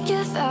break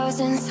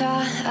 1,000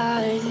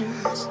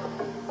 times.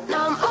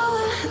 Now I'm all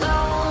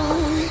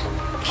alone,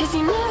 'cause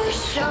you never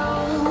show.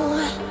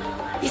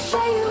 You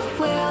say you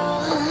will,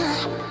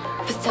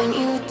 but then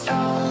you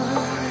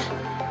don't.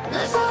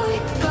 That's how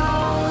it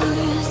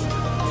goes.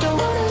 Don't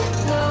wanna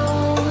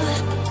know.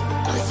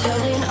 I'm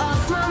turning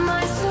off my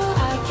mind so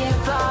I get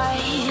by.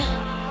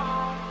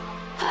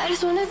 I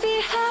just wanna be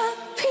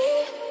happy,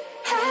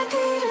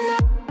 happy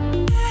tonight.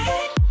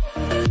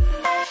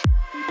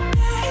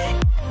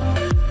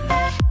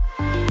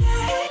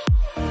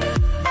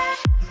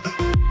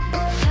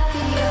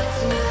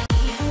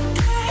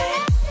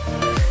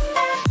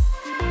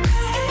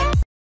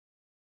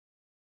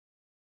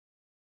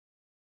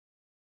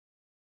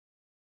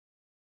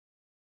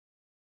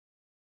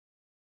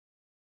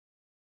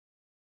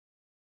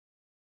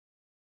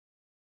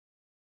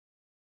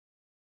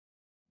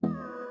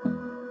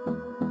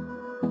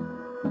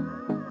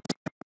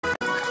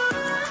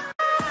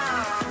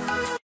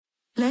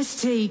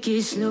 Let's take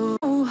it slow.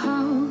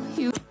 How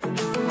you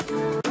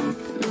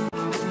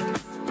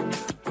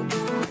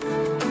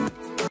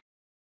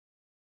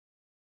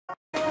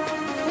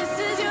This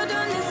is your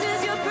dawn, this is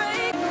your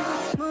break.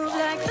 Move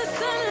like the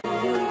sun.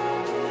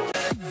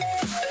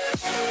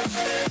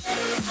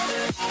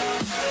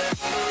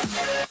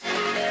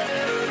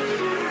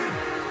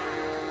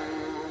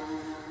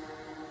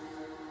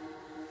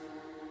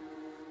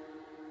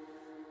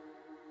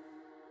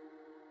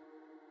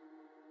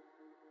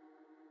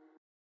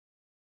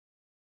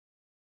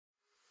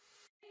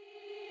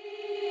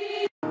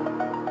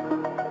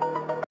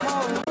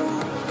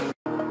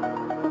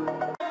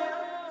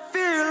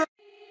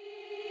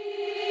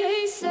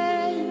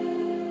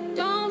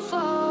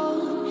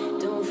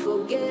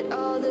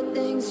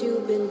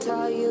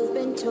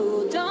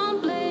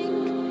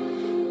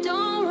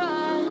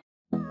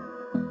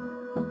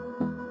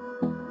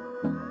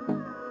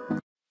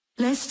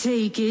 Let's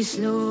take it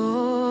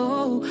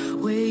slow.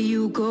 Where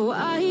you go,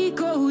 I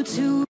go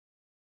too.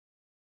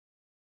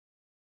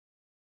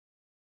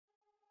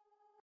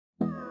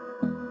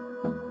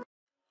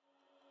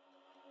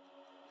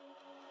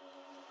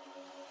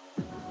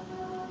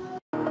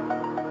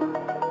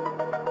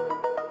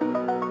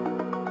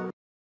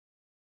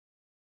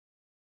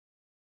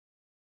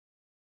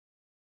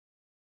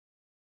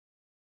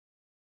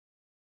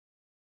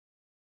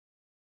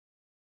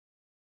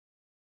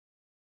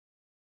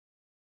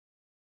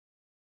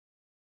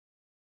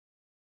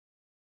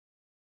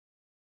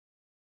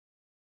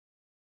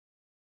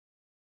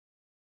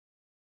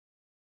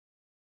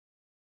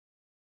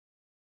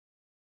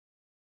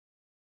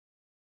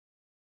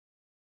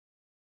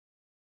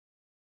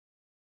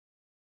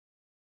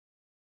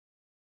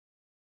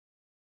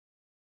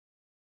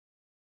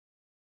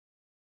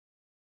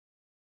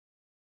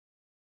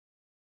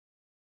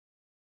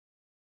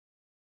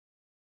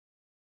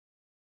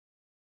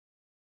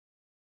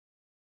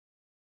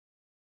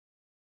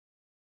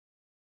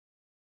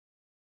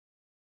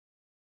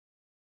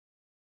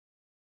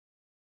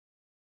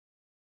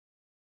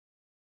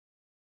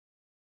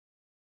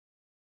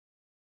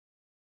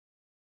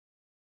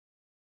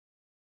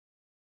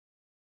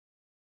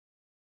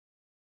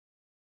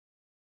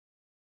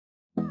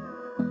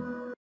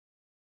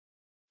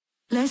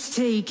 Let's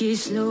take it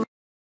slow.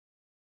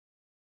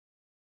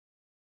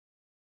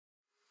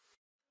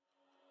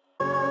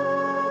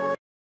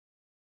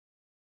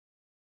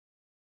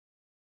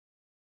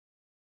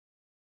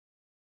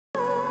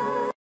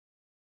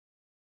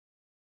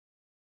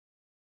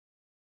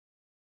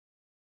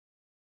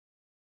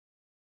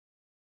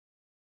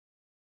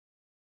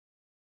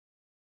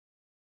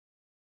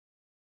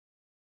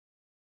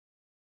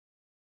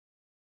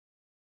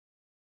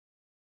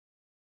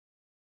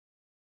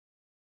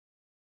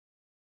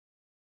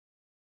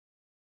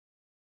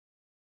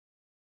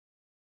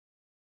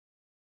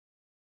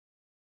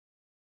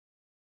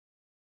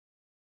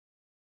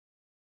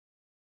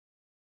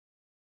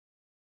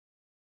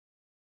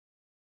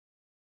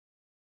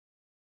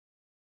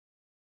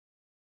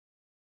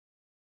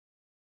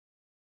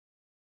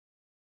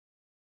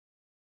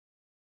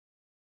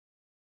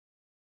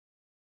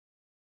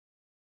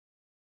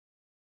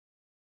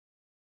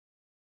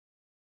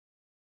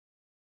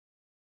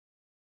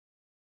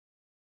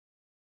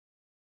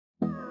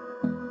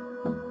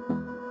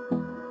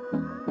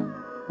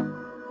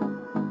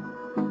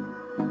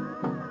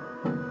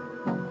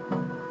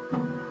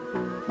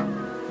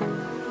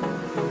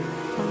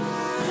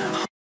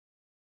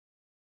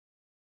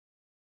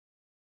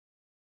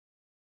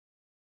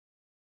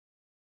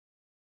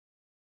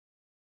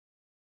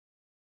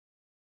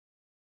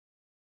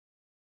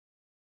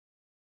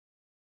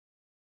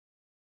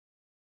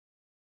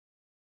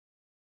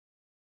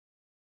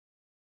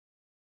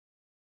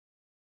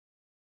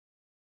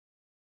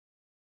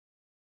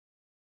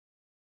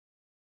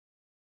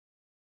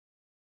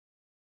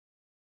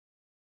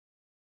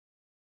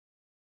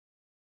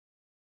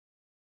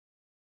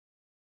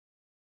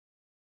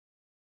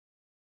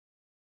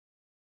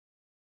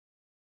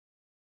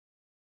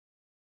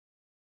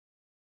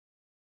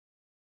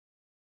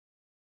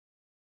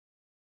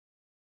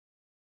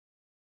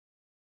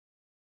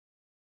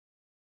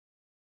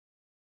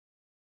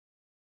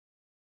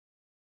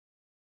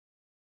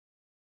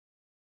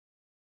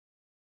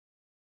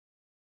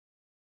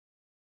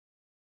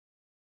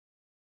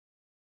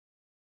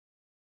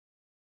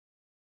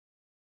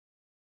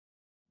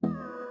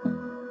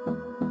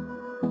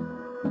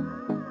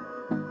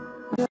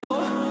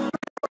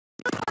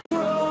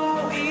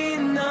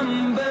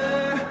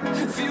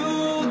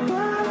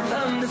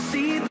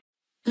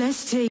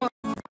 Let's take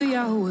 3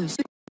 hours.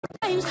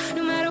 Times,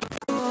 no matter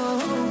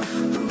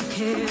who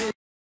cares.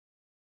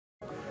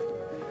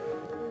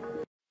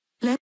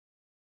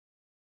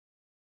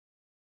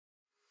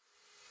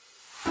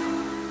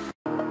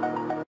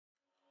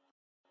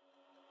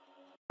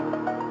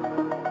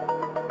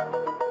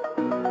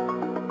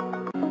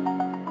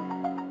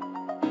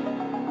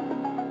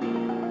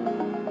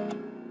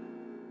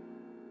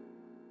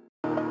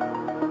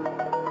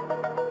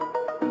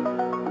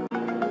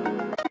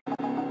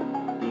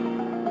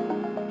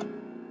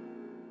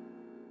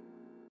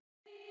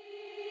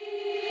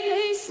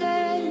 They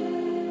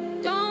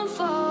said, don't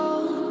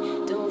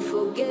fall. Don't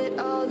forget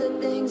all the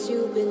things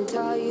you've been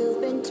taught, you've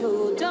been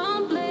told.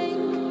 Don't blame